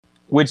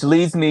Which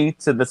leads me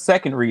to the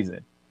second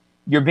reason.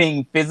 You're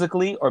being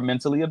physically or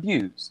mentally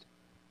abused.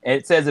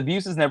 It says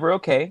abuse is never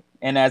okay.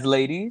 And as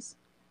ladies,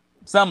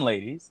 some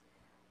ladies,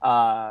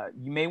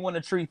 you may want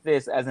to treat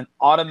this as an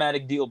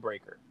automatic deal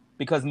breaker.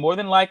 Because more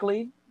than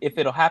likely, if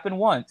it'll happen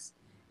once,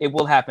 it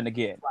will happen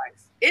again.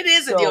 It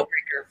is a deal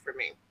breaker for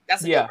me.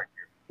 That's a deal breaker.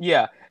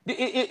 Yeah.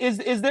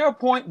 Is there a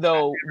point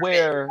though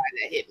where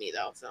that hit me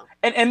though? So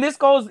and this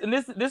goes and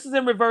this is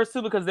in reverse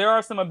too, because there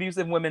are some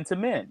abusive women to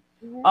men.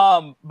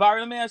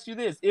 Byron, let me ask you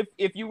this: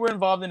 if you were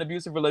involved in an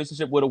abusive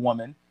relationship with a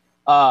woman,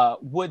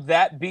 would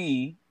that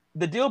be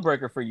the deal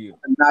breaker for you?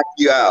 Knock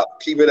you out.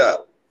 Keep it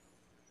up.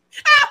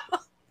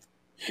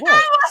 What? I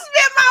almost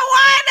spit my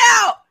wine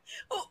out.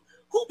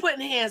 Who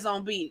putting hands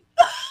on beat?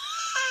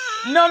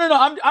 No.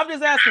 I'm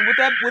just asking. Would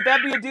that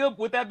be a deal?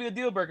 Would that be a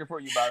deal breaker for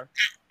you, Byron?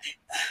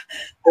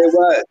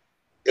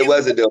 It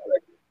was a deal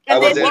breaker.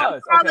 And then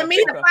was calling me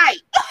to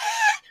fight.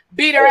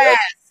 Beat her ass.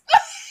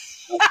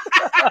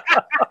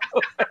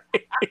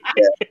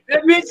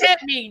 That bitch hit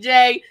me,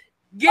 Jay.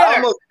 Get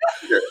her. I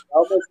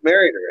almost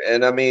married her.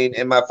 And I mean,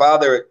 and my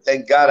father,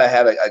 thank God I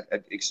had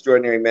an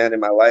extraordinary man in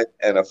my life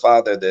and a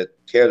father that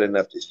cared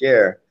enough to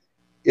share.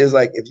 Is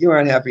like, if you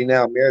aren't happy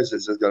now, marriage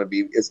is going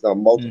to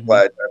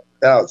multiply times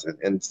 1,000.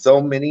 And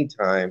so many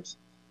times,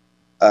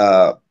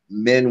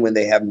 men, when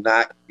they have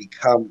not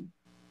become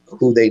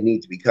who they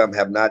need to become,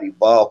 have not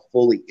evolved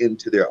fully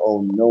into their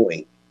own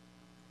knowing,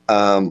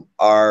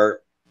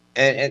 are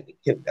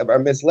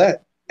misled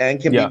and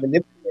can be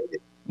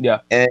manipulated.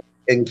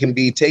 And can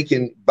be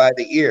taken by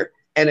the ear.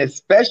 And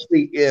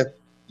especially if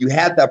you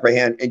had the upper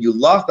hand and you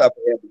lost the upper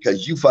hand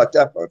because you fucked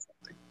up on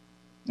something.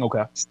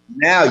 Okay.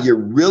 Now you're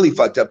really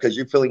fucked up because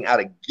you're feeling out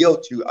of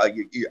guilt, you're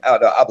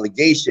out of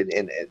obligation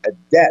and a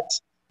debt.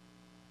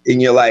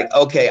 And you're like,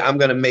 okay, I'm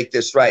going to make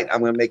this right. I'm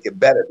going to make it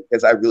better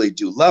because I really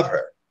do love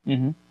her.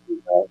 You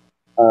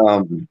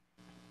know?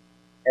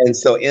 And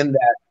so in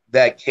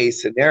that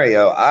case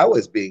scenario, I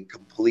was being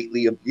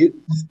completely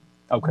abused.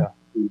 Okay.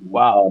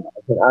 Wow. I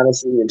can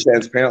honestly and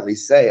transparently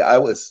say I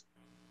was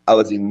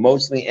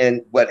emotionally,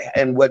 and what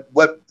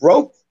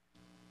broke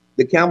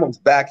the camel's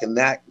back in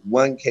that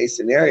one case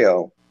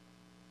scenario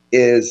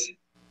is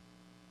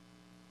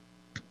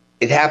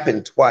it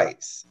happened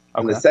twice.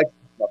 And the second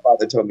time, my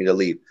father told me to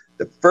leave.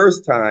 The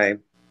first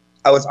time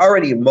I was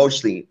already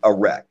emotionally a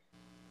wreck.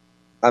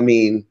 I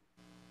mean,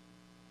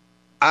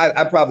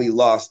 I probably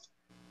lost.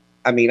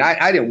 I mean,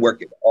 I didn't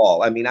work at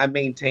all. I mean, I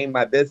maintained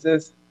my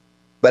business,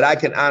 but I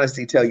can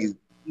honestly tell you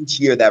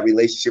each year that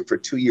relationship for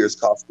 2 years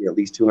cost me at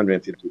least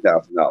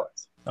 $250,000.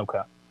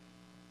 Okay.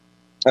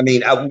 I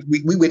mean,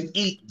 we would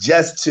eat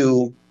just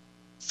to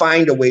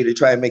find a way to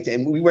try and make it.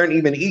 And we weren't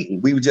even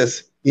eating. We would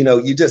just,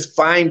 you just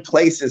find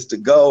places to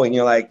go and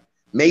you're like,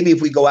 maybe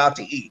if we go out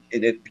to eat,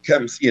 and it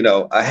becomes,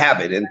 a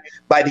habit. And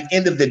by the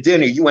end of the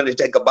dinner, you want to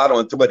take a bottle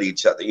and throw it at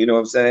each other. You know what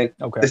I'm saying?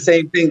 Okay. The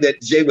same thing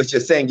that Jay was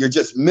just saying. You're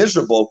just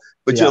miserable,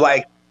 but you're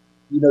like,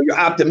 you're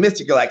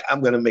optimistic. You're like,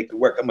 I'm going to make it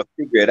work. I'm going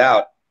to figure it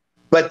out.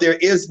 But there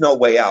is no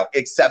way out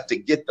except to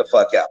get the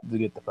fuck out. To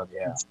get the fuck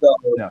out. So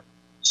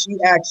she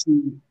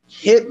actually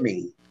hit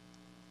me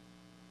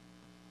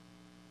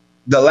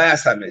the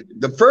last time.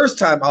 The first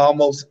time,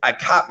 I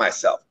caught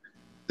myself.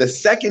 The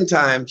second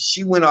time,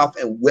 she went off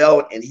and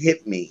wailed and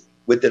hit me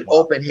with an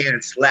open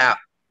hand slap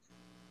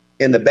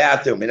in the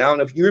bathroom. And I don't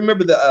know if you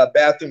remember the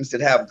bathrooms that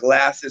have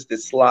glasses that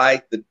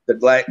slide, the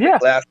glass. Yeah.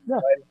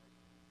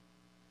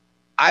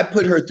 I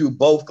put her through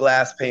both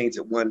glass panes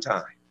at one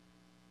time.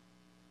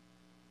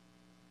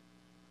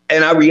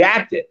 And I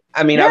reacted.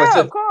 I mean, I was just,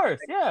 of course,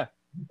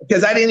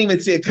 because I didn't even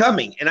see it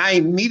coming. And I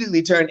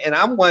immediately turned, and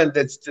I'm one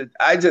and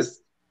I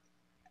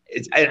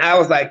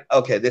was like,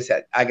 okay,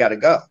 I got to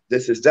go.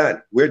 This is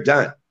done. We're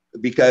done.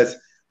 Because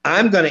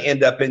I'm going to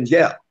end up in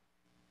jail.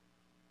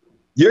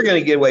 You're going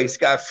to get away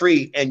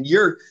scot-free. And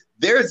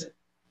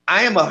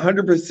I am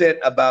 100%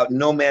 about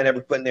no man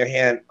ever putting their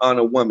hand on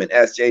a woman,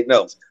 as Jay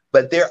knows.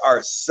 But there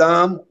are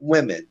some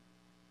women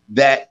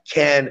that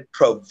can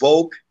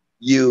provoke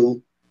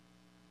you.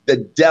 The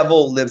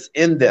devil lives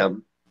in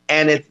them.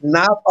 And it's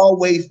not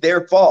always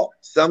their fault.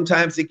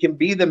 Sometimes it can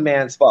be the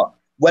man's fault.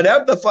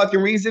 Whatever the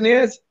fucking reason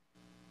is,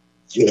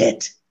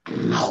 get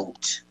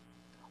out.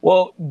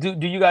 Well,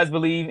 do you guys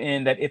believe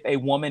in that if a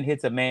woman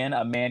hits a man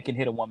can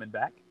hit a woman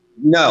back?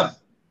 No.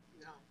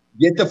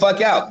 Get the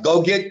fuck out.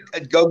 Go get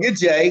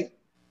Jay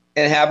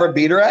and have her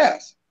beat her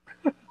ass.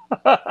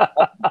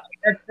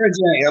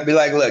 I'll be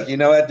like, look, you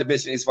know what? The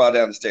bitch needs to fall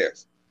down the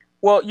stairs.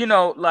 Well, and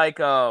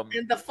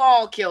the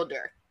fall killed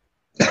her.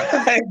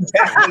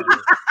 Exactly.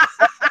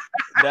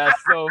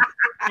 That's so.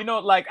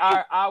 Like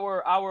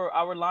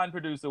our line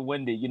producer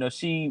Wendy.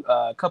 She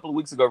a couple of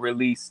weeks ago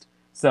released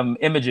some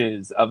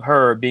images of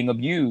her being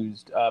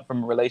abused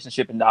from a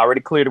relationship, and I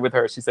already cleared it with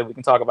her. She said we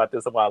can talk about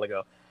this a while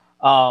ago.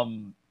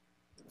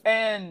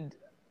 And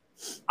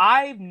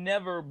I've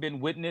never been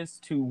witness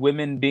to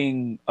women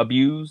being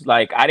abused.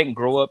 Like, I didn't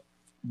grow up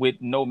with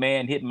no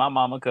man hitting my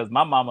mama, because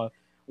my mama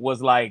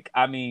was like,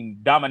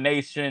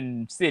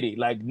 domination city.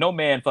 Like, no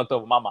man fucked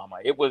over my mama.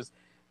 It was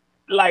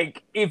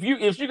like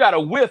if she got a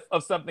whiff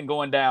of something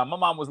going down, my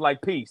mom was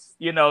like, peace,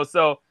 you know.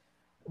 So,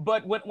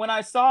 but when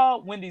I saw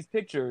Wendy's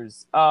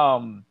pictures,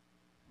 I've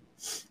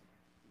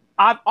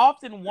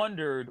often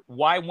wondered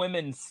why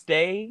women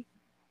stay.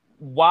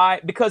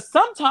 Why? Because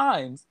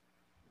sometimes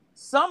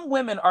some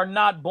women are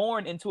not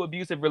born into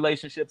abusive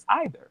relationships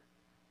either,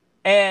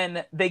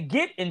 and they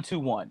get into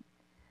one.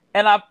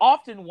 And I've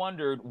often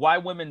wondered why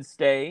women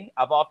stay.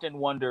 I've often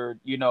wondered,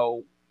 you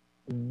know,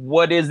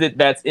 what is it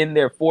that's in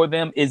there for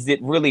them? Is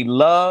it really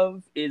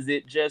love? Is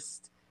it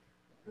just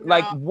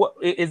like what?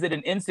 Is it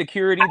an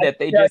insecurity that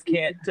they just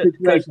can't?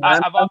 Because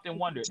I've often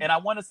wondered, and I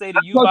want to say to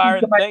you,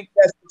 Byron,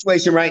 that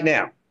situation right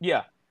now.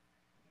 Yeah,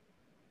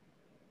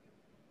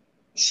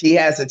 she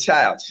has a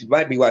child. She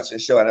might be watching the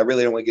show, and I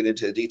really don't want to get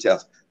into the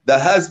details. The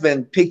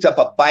husband picked up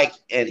a bike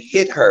and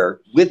hit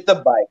her with the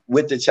bike,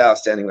 with the child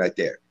standing right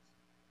there.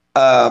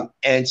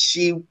 And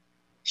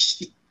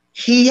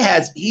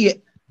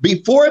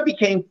before it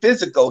became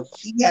physical,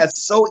 he's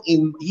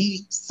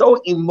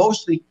so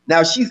emotionally.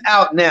 Now she's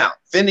out now,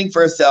 fending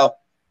for herself,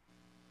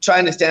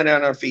 trying to stand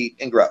on her feet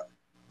and grow.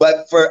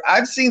 But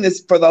I've seen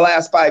this for the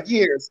last 5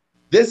 years.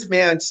 This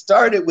man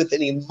started with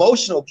an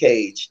emotional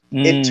cage.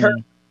 It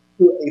turned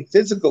to a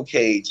physical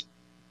cage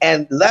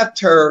and left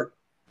her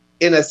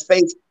in a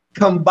space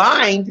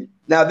combined.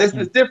 Now this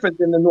is different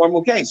than the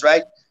normal case,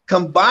 right?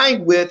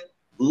 Combined with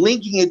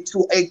linking it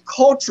to a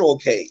cultural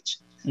cage.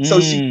 So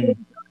she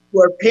to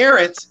her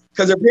parents,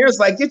 because her parents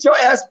like, get your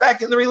ass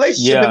back in the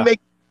relationship and make.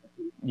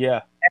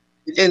 Yeah.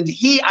 And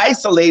he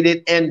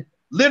isolated, and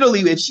literally,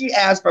 if she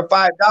asked for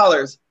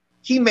 $5,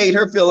 he made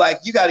her feel like,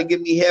 you got to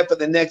give me head for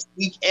the next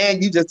week,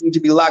 and you just need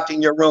to be locked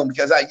in your room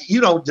because you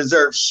don't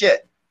deserve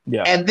shit.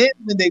 Yeah. And then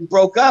when they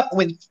broke up,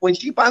 when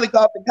she finally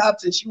called the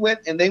cops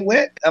and they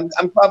went, I'm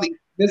probably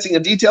missing a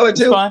detail or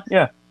two. It's fine.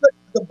 Yeah.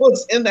 The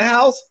books in the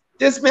house.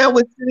 This man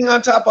was sitting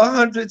on top of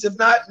hundreds, if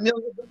not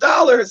millions of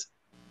dollars.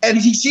 And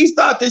she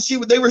thought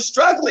that they were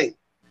struggling.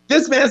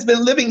 This man's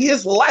been living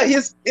his life.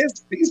 He's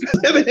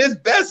been living his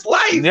best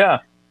life. Yeah.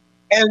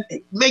 And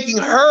making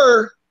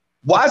her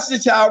watch the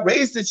child,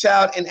 raise the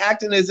child, and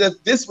acting as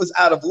if this was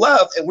out of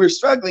love and we're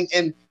struggling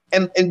and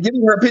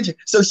giving her a picture.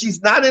 So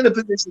she's not in a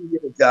position to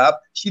get a job.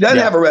 She doesn't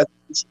have a resume.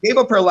 She gave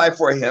up her life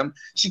for him.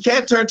 She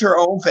can't turn to her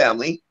own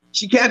family.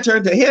 She can't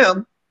turn to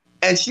him.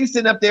 And she's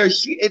sitting up there.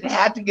 It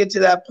had to get to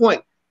that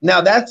point.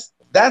 Now that's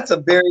a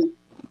very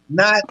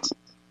not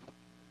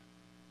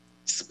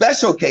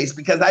special case,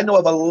 because I know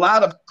of a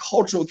lot of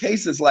cultural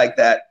cases like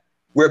that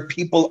where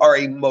people are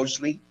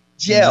emotionally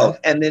jailed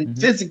and then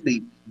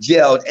physically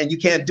jailed, and you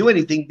can't do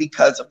anything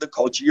because of the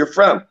culture you're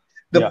from.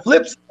 The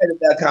flip side of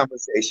that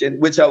conversation,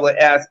 which I will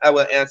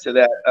answer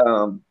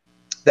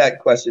that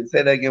question.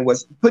 Say that again.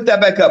 Put that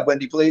back up,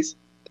 Wendy, please.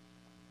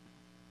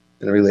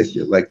 In a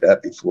relationship like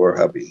that before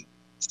hubby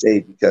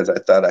stayed because I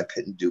thought I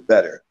couldn't do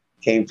better.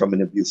 Came from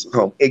an abusive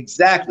home.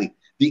 Exactly.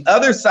 The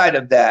other side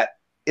of that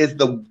is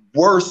the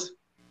worst.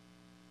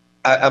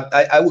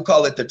 I would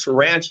call it the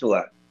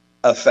tarantula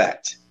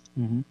effect.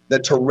 The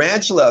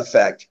tarantula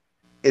effect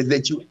is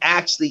that you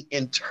actually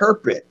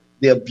interpret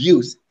the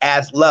abuse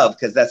as love,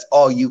 because that's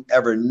all you've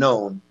ever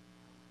known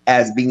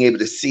as being able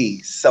to see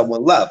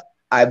someone love.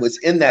 I was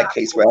in that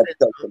case where I had to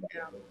tell somebody.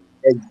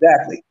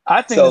 Exactly.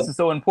 I think this is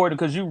so important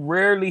because you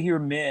rarely hear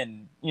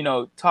men,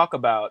 talk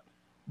about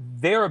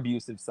their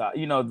abusive side,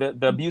 the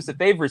abuse that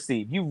they've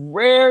received. You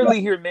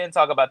rarely hear men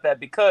talk about that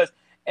because,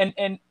 and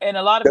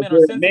a lot of men are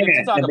sensitive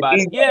to talk about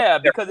it. Yeah,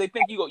 because they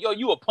think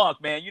you a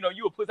punk, man.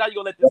 You a pussy. How you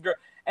gonna let this girl?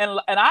 And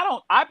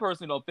I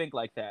personally don't think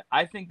like that.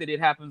 I think that it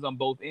happens on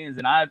both ends,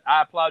 and I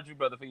applaud you,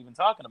 brother, for even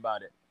talking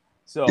about it.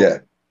 So yeah.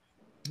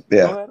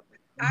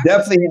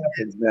 Definitely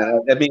happens,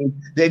 man. I mean,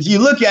 if you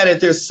look at it,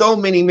 there's so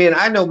many men.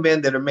 I know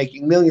men that are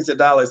making millions of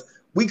dollars.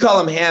 We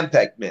call them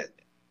handpecked men.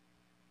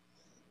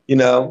 I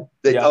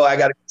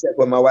got to check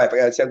with my wife.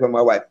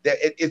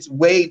 It's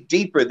way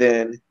deeper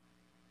than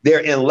they're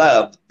in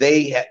love.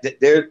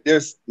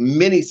 There's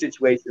many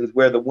situations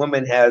where the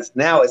woman has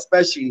now,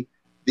 especially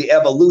the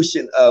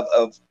evolution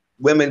of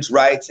women's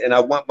rights, and I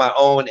want my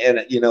own,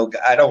 and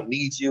I don't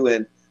need you,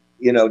 and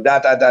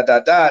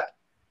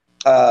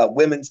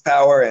women's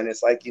power, and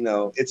it's like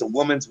it's a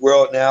woman's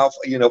world now.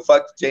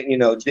 Fuck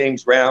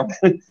James Brown.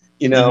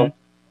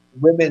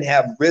 Women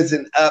have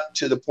risen up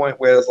to the point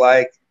where it's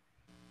like,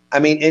 I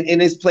mean,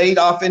 and it's played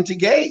off into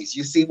gays.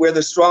 You see where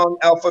the strong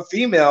alpha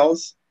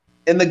females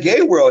in the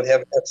gay world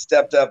have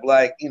stepped up,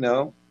 like,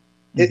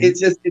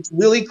 it's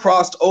really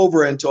crossed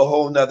over into a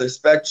whole nother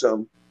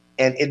spectrum.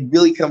 And it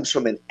really comes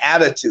from an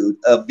attitude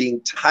of being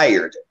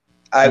tired.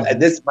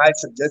 And this is my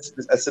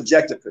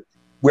subjective,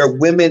 where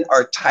women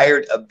are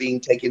tired of being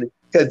taken,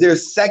 because they're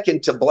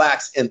second to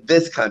blacks in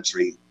this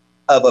country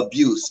of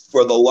abuse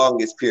for the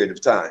longest period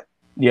of time.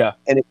 Yeah.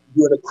 And if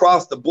you do it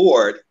across the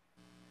board,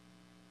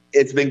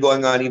 it's been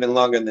going on even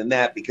longer than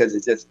that, because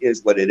it just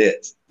is what it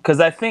is. Because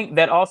I think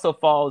that also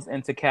falls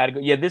into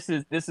category. Yeah, this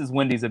is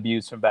Wendy's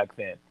abuse from back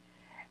then.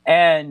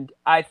 And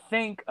I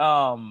think,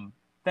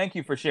 thank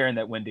you for sharing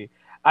that, Wendy.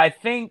 I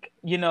think,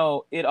 you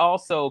know, it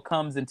also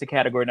comes into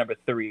category number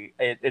 3.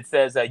 It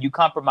says you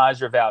compromise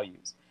your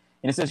values.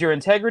 And it says your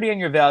integrity and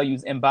your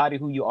values embody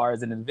who you are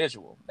as an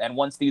individual. And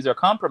once these are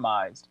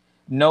compromised,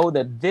 know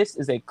that this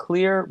is a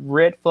clear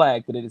red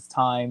flag that it is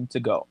time to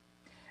go.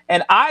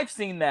 And I've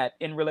seen that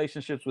in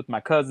relationships with my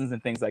cousins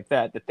and things like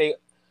that, that they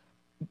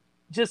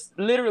just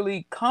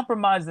literally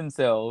compromise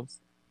themselves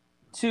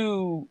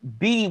to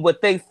be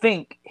what they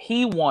think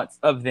he wants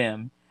of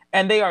them.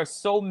 And they are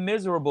so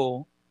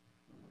miserable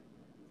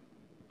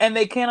and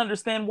they can't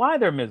understand why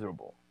they're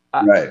miserable.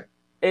 Right.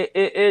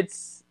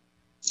 It's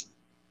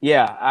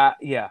yeah.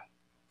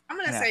 I'm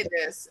gonna say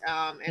this,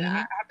 and I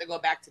have to go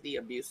back to the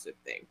abusive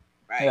thing,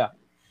 right? Yeah.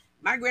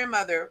 My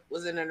grandmother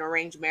was in an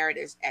arranged marriage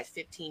at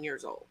 15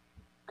 years old.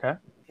 Okay.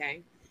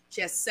 Okay.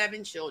 She has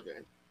 7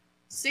 children.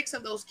 6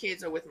 of those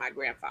kids are with my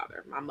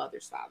grandfather, my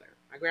mother's father.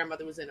 My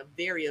grandmother was in a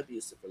very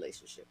abusive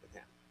relationship with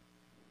him.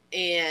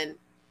 And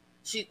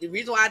the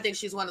reason why I think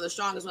she's one of the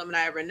strongest women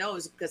I ever know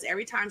is because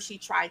every time she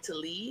tried to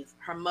leave,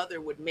 her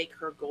mother would make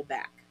her go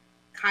back.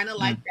 Kind of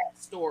like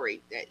that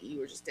story that you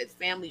were just said.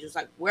 Family just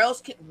like,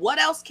 what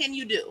else can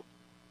you do?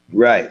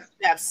 Right.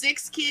 You have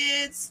 6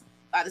 kids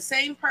by the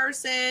same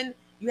person.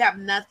 You have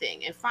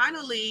nothing. And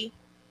finally,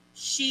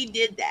 she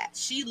did that.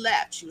 She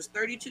left. She was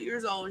 32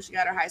 years old and she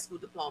got her high school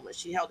diploma.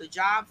 She held a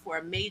job for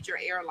a major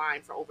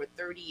airline for over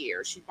 30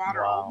 years. She bought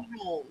her own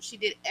home. She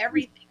did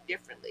everything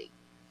differently.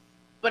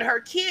 But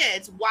her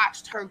kids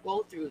watched her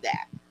go through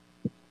that.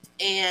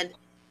 And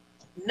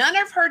none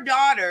of her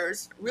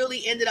daughters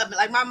really ended up,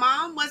 like my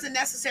mom wasn't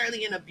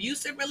necessarily in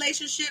abusive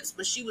relationships,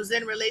 but she was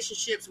in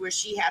relationships where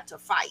she had to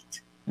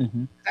fight. Mm-hmm.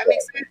 Does that make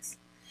sense?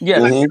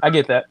 Yeah, I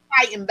get that.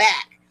 Fighting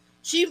back.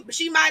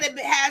 She might have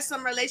had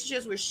some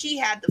relationships where she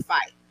had to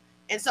fight.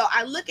 And so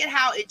I look at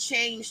how it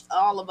changed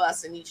all of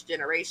us in each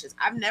generation.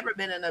 I've never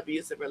been in an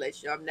abusive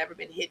relationship. I've never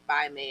been hit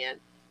by a man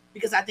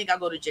because I think I'll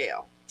go to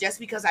jail just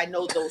because I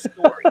know those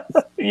stories.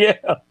 Yeah.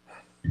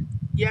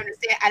 You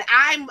understand? And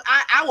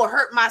I will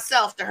hurt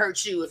myself to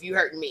hurt you if you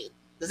hurt me.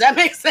 Does that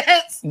make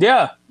sense?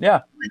 Yeah.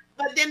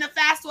 But then to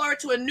fast forward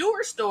to a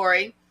newer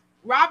story,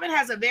 Robin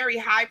has a very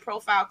high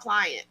profile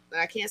client. And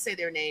I can't say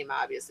their name,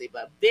 obviously,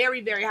 but very,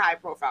 very high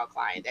profile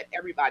client that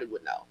everybody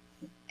would know.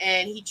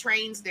 And he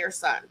trains their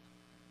son.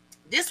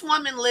 This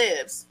woman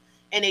lives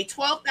in a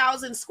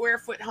 12,000 square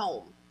foot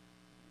home.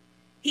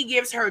 He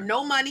gives her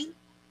no money.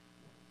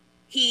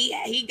 She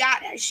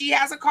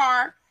has a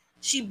car.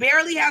 She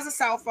barely has a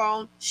cell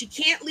phone. She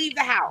can't leave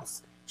the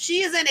house.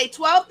 She is in a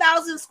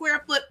 12,000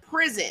 square foot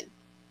prison.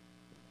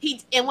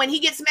 And when he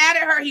gets mad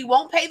at her, he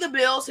won't pay the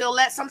bills. He'll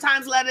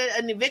sometimes let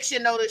an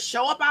eviction notice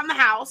show up on the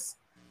house.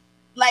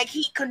 Like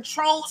he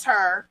controls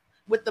her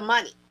with the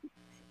money.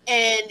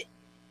 And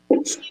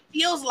she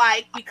feels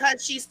like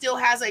because she still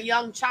has a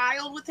young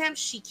child with him,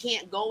 she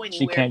can't go anywhere.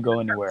 She can't go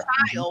anywhere.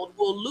 Her child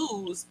will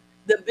lose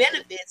the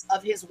benefits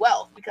of his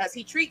wealth because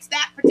he treats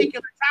that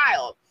particular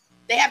child.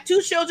 They have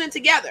 2 children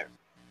together,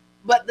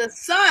 but the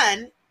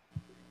son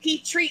he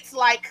treats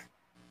like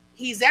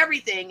he's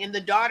everything, and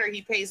the daughter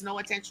he pays no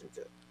attention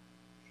to.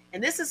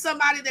 And this is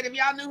somebody that if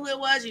y'all knew who it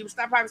was, you would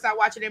probably start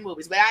watching their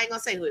movies. But I ain't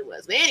gonna say who it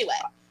was. But anyway,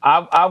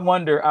 I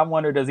wonder,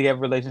 does he have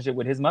a relationship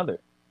with his mother?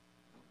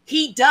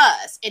 He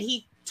does, and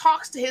he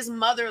talks to his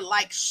mother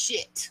like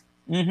shit.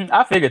 Mm-hmm.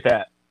 I figured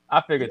that.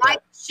 Like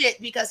shit,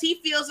 because he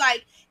feels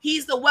like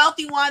he's the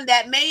wealthy one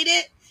that made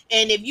it.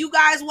 And if you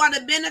guys want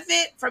to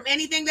benefit from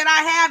anything that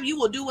I have, you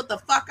will do what the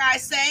fuck I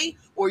say,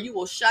 or you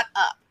will shut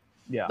up.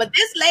 Yeah. But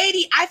this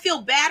lady, I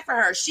feel bad for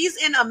her. She's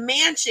in a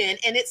mansion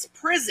and it's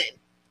prison.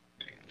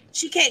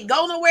 She can't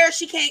go nowhere.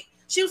 She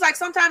was like,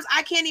 sometimes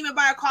I can't even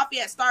buy a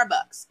coffee at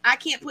Starbucks. I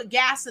can't put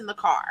gas in the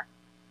car.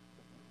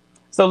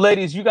 So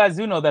ladies, you guys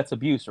do know that's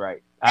abuse,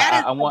 right?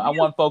 I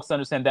want folks to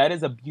understand that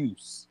is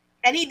abuse.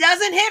 And he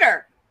doesn't hit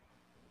her.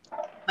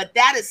 But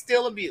that is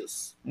still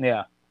abuse.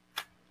 Yeah.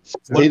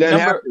 He doesn't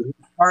have to.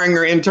 Firing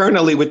her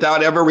internally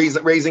without ever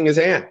raising his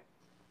hand.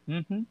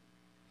 Mm-hmm.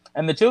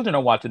 And the children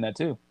are watching that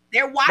too.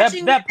 They're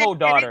watching that poor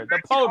daughter. The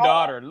poor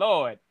daughter,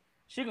 Lord,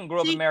 she can grow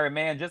up and marry a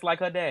man just like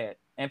her dad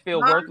and feel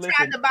worthless.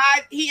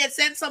 He had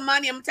sent some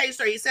money. I'm gonna tell you a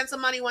story. He sent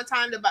some money one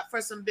time for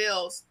some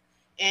bills,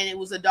 and it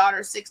was the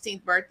daughter's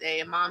 16th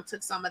birthday, and mom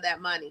took some of that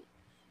money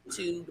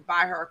to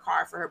buy her a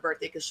car for her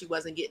birthday because she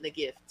wasn't getting a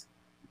gift,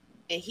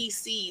 and he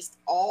seized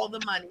all the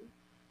money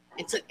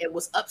and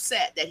was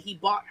upset that she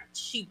bought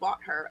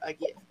her a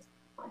gift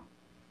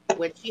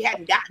when she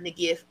hadn't gotten a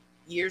gift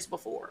years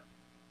before.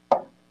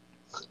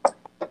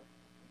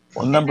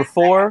 Well, number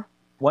 4,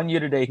 1 year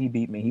today, he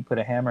beat me. He put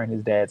a hammer in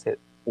his dad's head.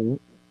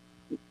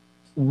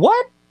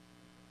 What?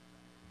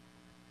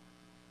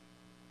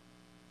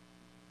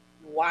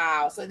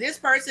 Wow. So this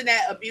person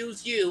that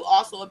abused you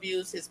also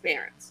abused his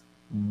parents.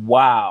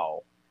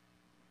 Wow.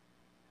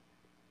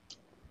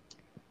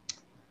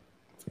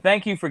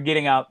 Thank you for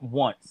getting out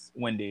once,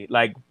 Wendy.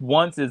 Like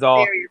once is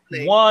all.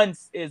 Seriously.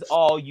 Once is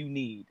all you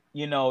need.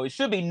 You know, it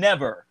should be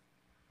never.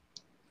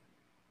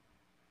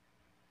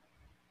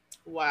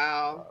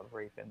 Wow.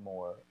 Rape and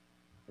more.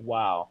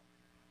 Wow.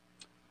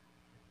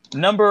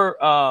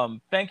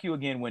 Thank you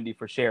again, Wendy,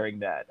 for sharing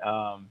that.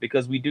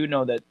 Because we do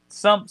know that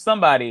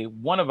somebody,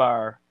 one of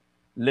our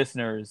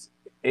listeners,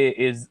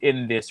 is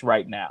in this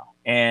right now,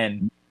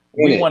 and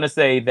we want to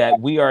say that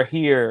we are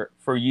here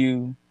for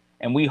you,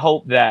 and we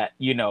hope that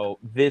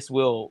this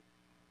will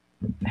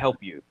help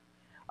you.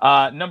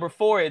 Number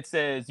 4, it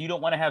says you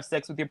don't want to have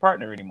sex with your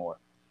partner anymore.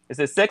 It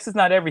says sex is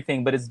not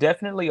everything, but it's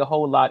definitely a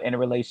whole lot in a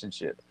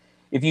relationship.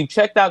 If you've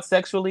checked out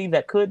sexually,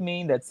 that could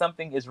mean that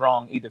something is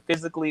wrong, either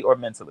physically or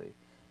mentally.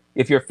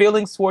 If your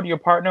feelings toward your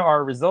partner are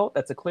a result,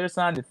 that's a clear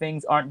sign that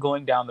things aren't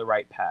going down the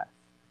right path.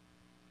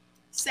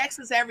 Sex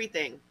is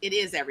everything. It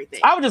is everything.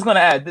 I was just going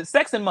to add that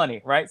sex and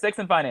money, right? Sex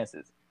and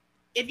finances.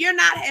 If you're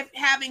not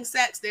having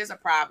sex, there's a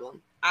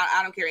problem.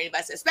 I don't care what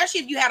anybody says,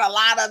 especially if you had a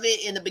lot of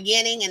it in the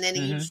beginning and then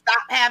you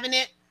stop having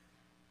it.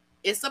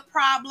 It's a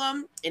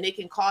problem, and it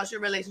can cause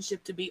your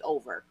relationship to be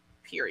over,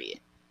 period.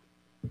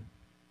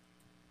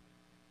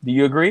 Do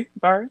you agree,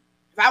 Barry?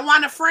 If I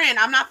want a friend,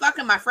 I'm not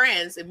fucking my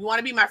friends. If you want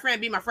to be my friend,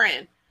 be my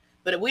friend.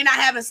 But if we're not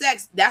having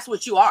sex, that's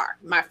what you are,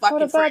 my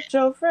fucking friend. What about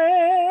your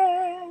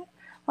friend?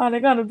 Are they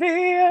gonna be?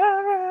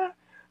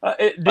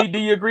 Do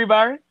you agree,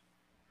 Byron?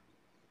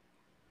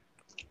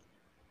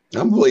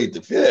 I'm pleading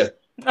the fifth.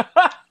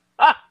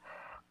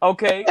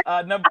 Okay.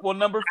 Number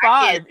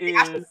 5 is.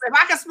 If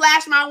I could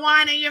splash my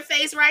wine in your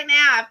face right now,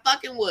 I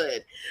fucking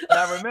would.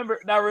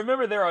 Now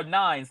remember, there are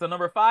 9. So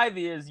number 5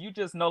 is you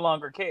just no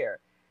longer care.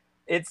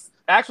 It's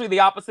actually the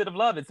opposite of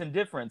love. It's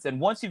indifference. And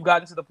once you've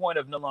gotten to the point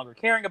of no longer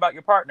caring about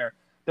your partner,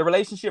 the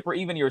relationship, or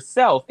even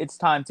yourself, it's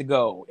time to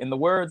go. In the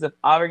words of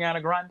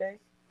Ariana Grande,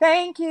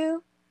 thank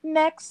you.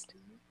 Next.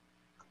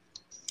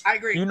 I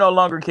agree. You no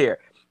longer care.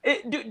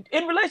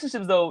 In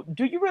relationships, though,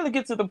 do you really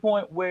get to the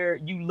point where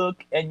you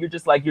look and you're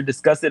just like, you're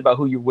disgusted about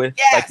who you're with?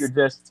 Yes. Like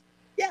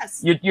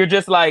you're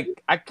just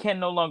like, I can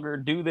no longer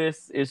do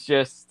this. It's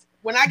just.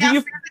 When I got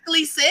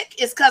physically sick,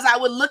 it's because I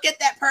would look at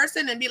that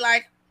person and be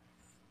like.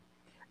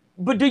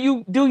 But do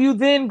you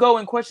then go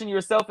and question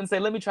yourself and say,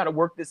 let me try to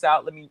work this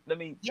out? Let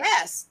me.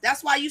 Yes,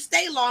 that's why you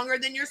stay longer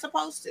than you're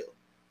supposed to,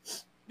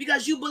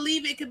 because you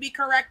believe it could be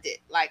corrected.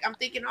 Like, I'm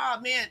thinking, oh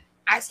man,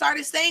 I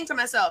started saying to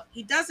myself,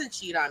 he doesn't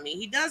cheat on me.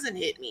 He doesn't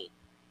hit me.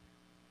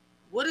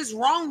 What is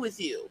wrong with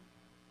you?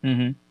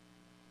 Mm-hmm.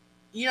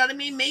 You know what I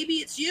mean? Maybe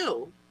it's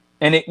you.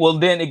 And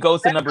then it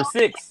goes to number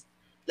 6.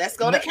 Let's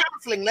go to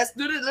counseling. Let's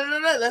do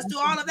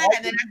all of that.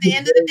 And then at the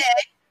end of the day,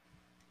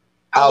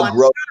 I'll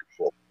grow.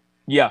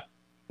 Yeah.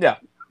 Yeah.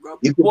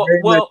 You can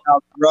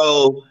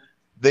outgrow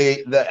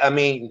I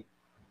mean,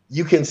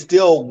 you can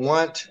still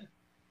want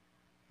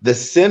the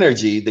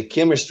synergy, the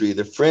chemistry,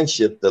 the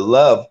friendship, the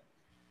love,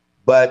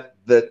 but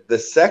the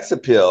sex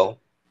appeal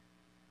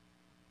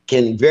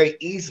can very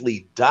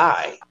easily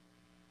die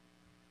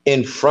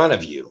in front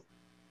of you.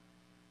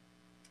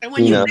 And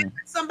when you've been with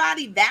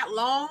somebody that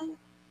long,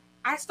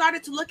 I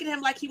started to look at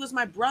him like he was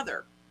my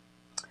brother.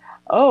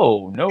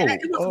 Oh no. And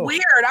it was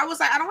weird. I was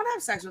like, I don't want to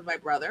have sex with my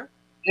brother.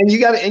 And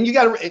you got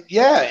to,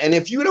 yeah. And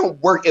if you don't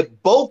work, if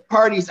both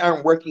parties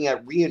aren't working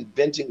at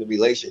reinventing the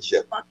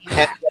relationship,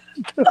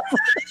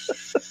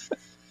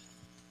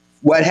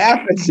 what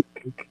happens?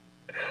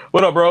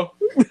 What up, bro?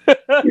 I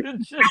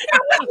was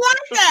like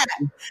that.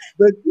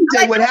 But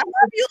TJ, what happens?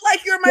 I feel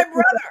like you're my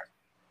brother.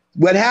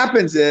 What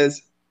happens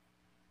is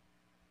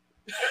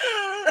you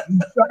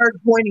start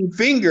pointing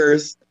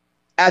fingers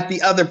at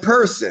the other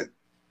person.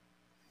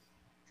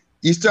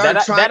 You start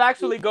that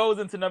actually goes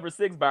into number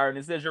 6, Byron.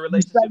 It says your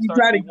relationship starts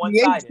to be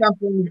one-sided.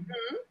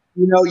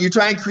 You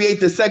try and create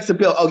the sex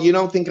appeal. Oh, you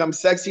don't think I'm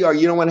sexy, or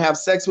you don't want to have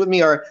sex with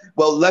me, or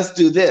well, let's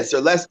do this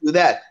or let's do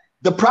that.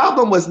 The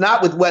problem was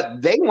not with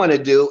what they want to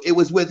do; it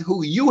was with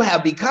who you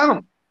have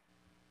become.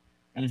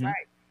 That's right.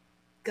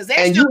 Because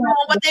they're still doing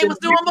what they was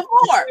doing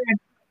before.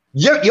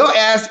 Your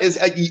ass is.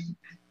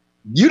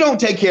 You don't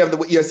take care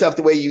of yourself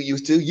the way you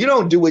used to. You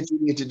don't do what you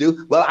need to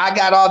do. Well, I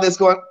got all this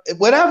going.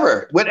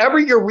 Whatever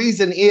your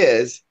reason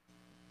is,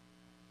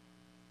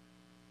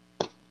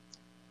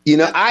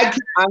 I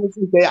can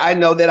honestly say I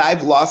know that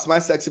I've lost my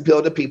sex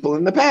appeal to people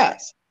in the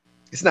past.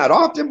 It's not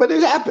often, but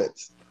it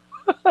happens.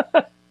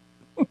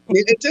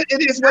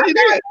 It is what it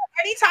is.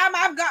 Anytime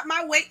I've got,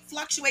 my weight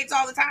fluctuates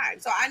all the time,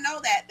 so I know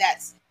that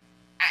that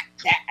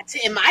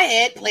in my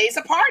head plays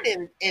a part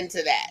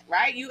into that,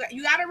 right? You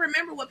got to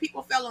remember what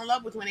people fell in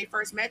love with when they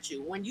first met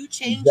you. When you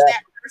change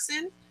that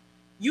person,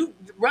 you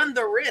run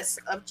the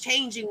risk of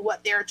changing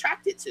what they're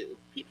attracted to.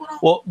 People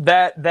don't. Well,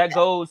 that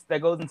goes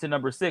into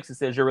number 6. It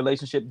says your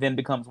relationship then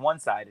becomes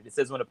one-sided. It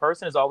says when a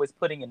person is always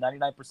putting in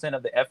 99%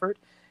 of the effort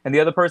and the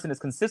other person is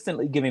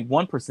consistently giving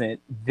 1%,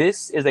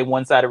 this is a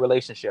one-sided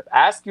relationship.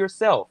 Ask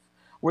yourself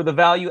where the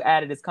value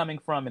added is coming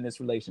from in this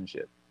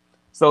relationship.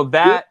 So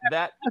that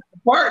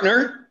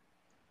partner,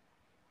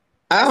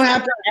 I don't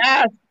have to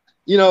ask,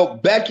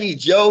 Becky,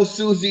 Joe,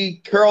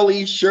 Susie,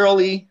 Curly,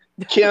 Shirley,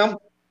 Kim.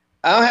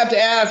 I don't have to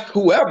ask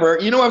whoever.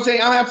 You know what I'm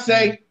saying? I don't have to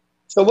say,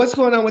 so what's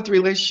going on with the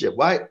relationship?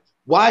 Why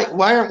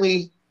aren't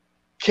we?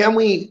 Can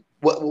we?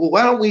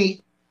 Why don't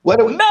we? What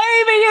do we? Maybe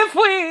if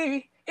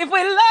we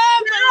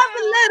love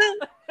a little,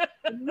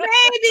 maybe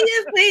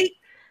if we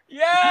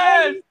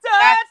Yes, I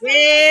touch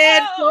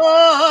did me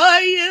for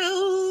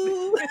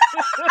you.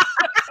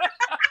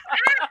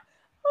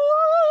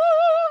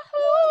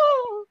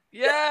 Ooh,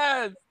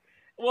 yes.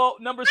 Well,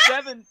 number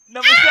seven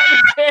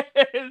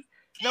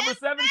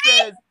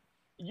says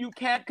you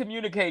can't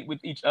communicate with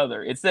each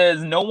other. It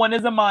says no one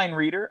is a mind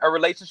reader. A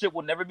relationship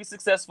will never be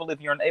successful if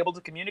you're unable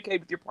to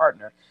communicate with your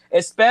partner,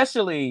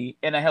 especially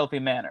in a healthy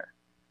manner.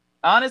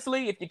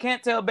 Honestly, if you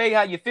can't tell bae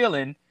how you're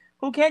feeling,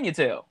 who can you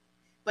tell?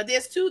 But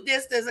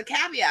there's a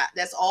caveat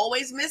that's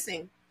always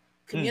missing.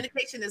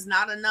 Communication is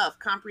not enough.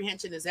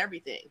 Comprehension is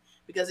everything.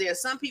 Because there are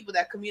some people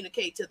that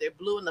communicate till they're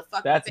blue in the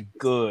fucking That's face.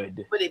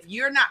 good. But if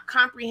you're not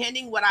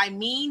comprehending what I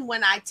mean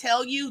when I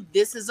tell you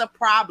this is a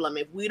problem,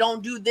 if we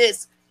don't do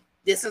this,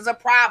 this is a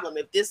problem.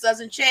 If this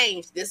doesn't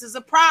change, this is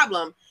a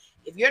problem.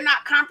 If you're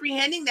not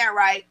comprehending that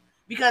right,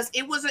 because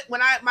it wasn't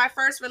my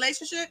first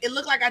relationship, it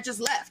looked like I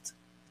just left.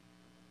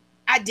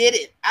 I did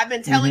it. I've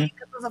been telling you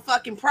this was a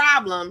fucking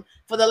problem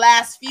for the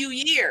last few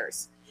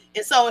years.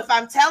 And so if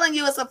I'm telling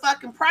you it's a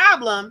fucking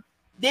problem,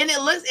 then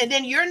it looks, and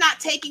then you're not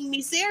taking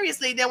me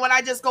seriously. Then when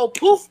I just go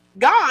poof,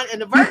 gone,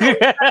 and the Virgo,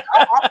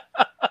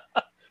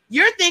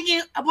 you're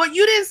thinking, well,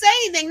 you didn't say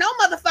anything. No,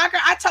 motherfucker,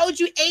 I told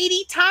you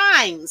 80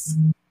 times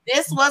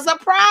this was a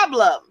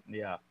problem.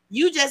 Yeah.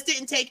 You just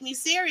didn't take me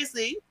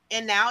seriously,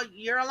 and now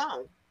you're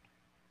alone.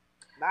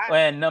 Bye.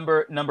 And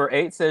number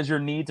 8 says your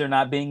needs are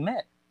not being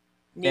met.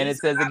 And it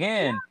says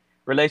again,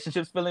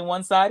 relationships feeling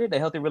one-sided. A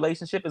healthy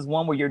relationship is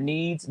one where your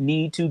needs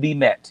need to be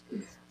met.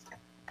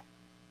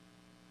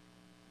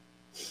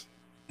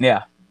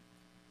 Yeah.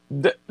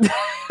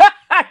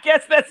 I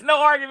guess that's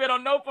no argument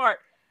on no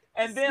part.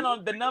 And then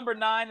on the number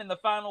 9 and the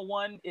final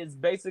one is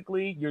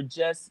basically you're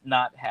just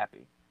not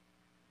happy.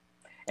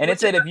 And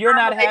it said if you're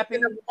not happy,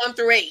 1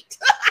 through 8.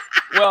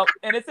 well,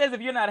 and it says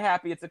if you're not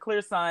happy, it's a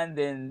clear sign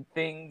then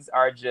things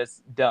are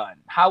just done.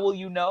 How will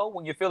you know?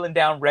 When you're feeling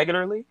down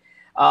regularly,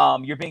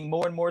 you're being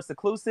more and more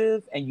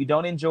seclusive and you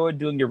don't enjoy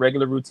doing your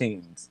regular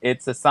routines.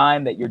 It's a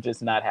sign that you're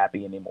just not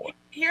happy anymore.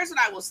 Here's what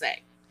I will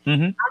say.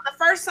 The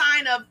first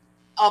sign of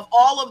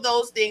all of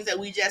those things that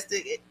we just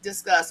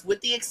discussed,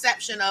 with the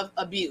exception of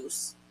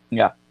abuse.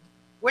 Yeah.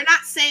 We're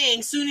not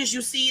saying soon as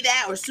you see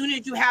that or soon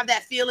as you have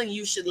that feeling,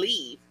 you should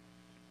leave.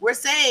 We're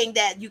saying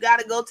that you got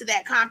to go to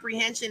that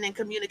comprehension and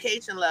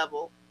communication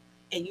level,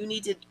 and you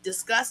need to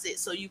discuss it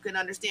so you can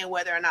understand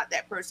whether or not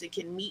that person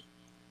can meet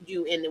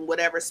you in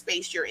whatever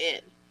space you're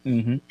in.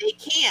 If they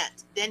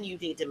can't, then you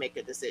need to make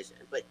a decision.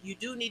 But you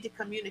do need to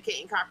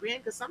communicate and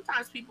comprehend, because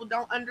sometimes people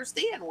don't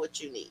understand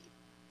what you need.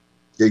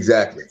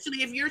 Exactly.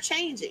 Especially if you're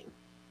changing.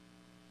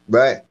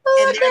 Right.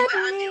 And they're not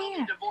the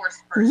only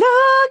divorced person.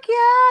 Look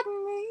at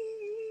me.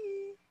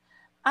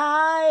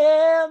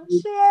 I am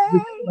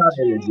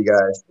changing. You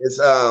guys. It's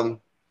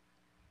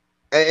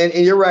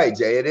and you're right,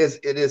 Jay. It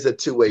is a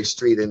two-way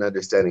street in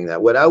understanding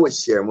that. What I would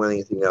share more than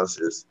anything else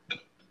is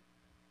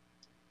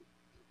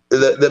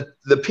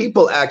the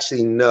people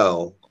actually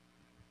know.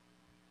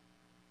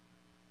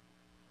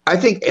 I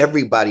think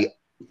everybody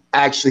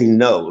actually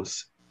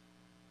knows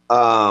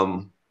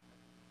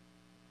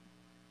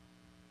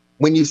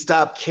when you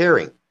stop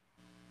caring,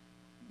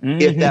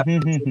 if that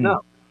person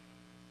knows.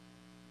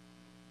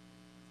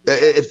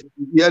 If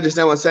you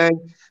understand what I'm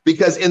saying?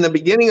 Because in the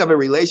beginning of a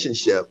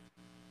relationship,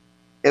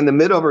 in the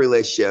middle of a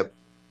relationship,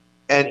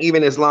 and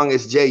even as long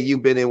as, Jay,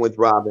 you've been in with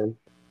Robin,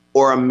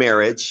 or a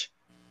marriage,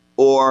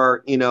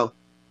 or, you know,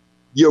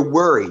 you're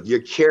worried,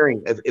 you're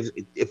caring.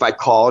 If I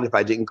called, if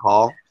I didn't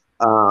call,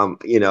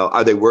 you know,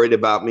 are they worried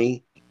about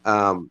me?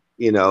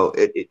 You know,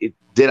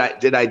 did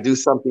I do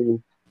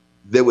something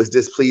that was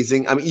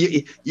displeasing? I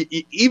mean,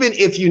 even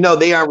if you know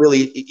they aren't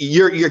really,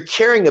 you're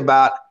caring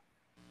about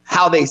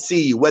how they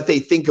see you, what they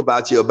think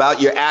about you, about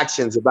your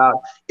actions,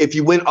 about if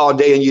you went all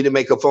day and you didn't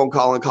make a phone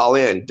call and call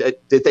in,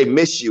 did they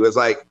miss you? It's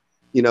like,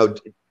 you know,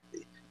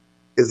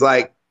 it's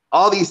like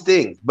all these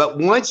things. But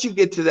once you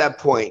get to that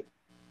point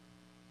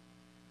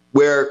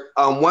where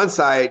on one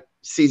side,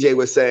 CJ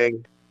was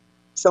saying,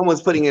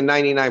 someone's putting in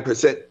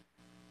 99%,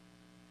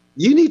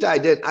 you need to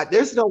identify.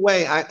 There's no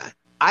way I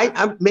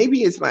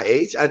maybe it's my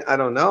age. I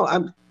don't know.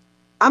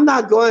 I'm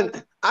not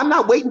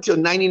waiting till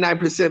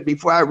 99%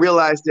 before I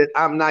realize that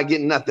I'm not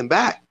getting nothing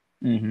back.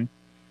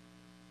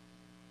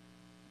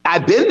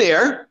 I've been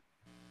there.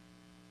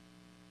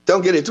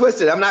 Don't get it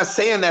twisted. I'm not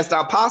saying that's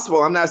not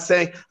possible. I'm not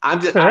saying I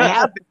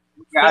have been.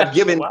 I've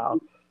given,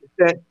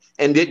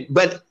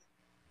 but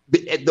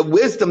the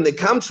wisdom that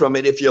comes from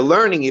it, if you're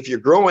learning, if you're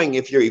growing,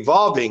 if you're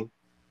evolving,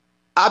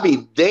 I'll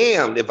be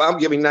damned if I'm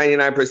giving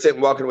 99%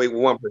 and walking away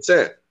with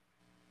 1%.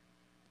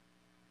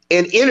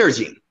 In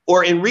energy,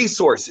 or in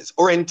resources,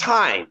 or in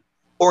time,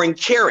 or in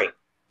caring.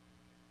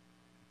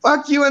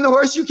 Fuck you and the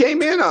horse you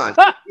came in on.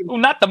 Well,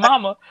 not the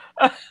mama.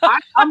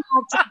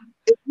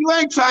 If you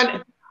ain't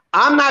trying,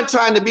 I'm not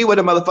trying to be with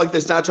a motherfucker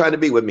that's not trying to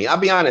be with me. I'll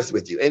be honest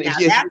with you. And now,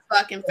 that's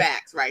fucking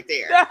facts right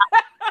there. And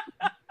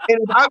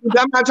if I'm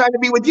not trying to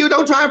be with you,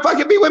 don't try and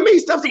fucking be with me.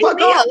 Stuff the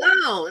fuck off. Leave me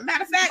alone.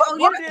 Matter of fact,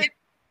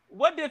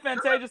 What did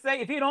Fantasia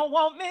say? If you don't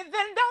want me, then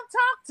don't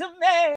talk to me.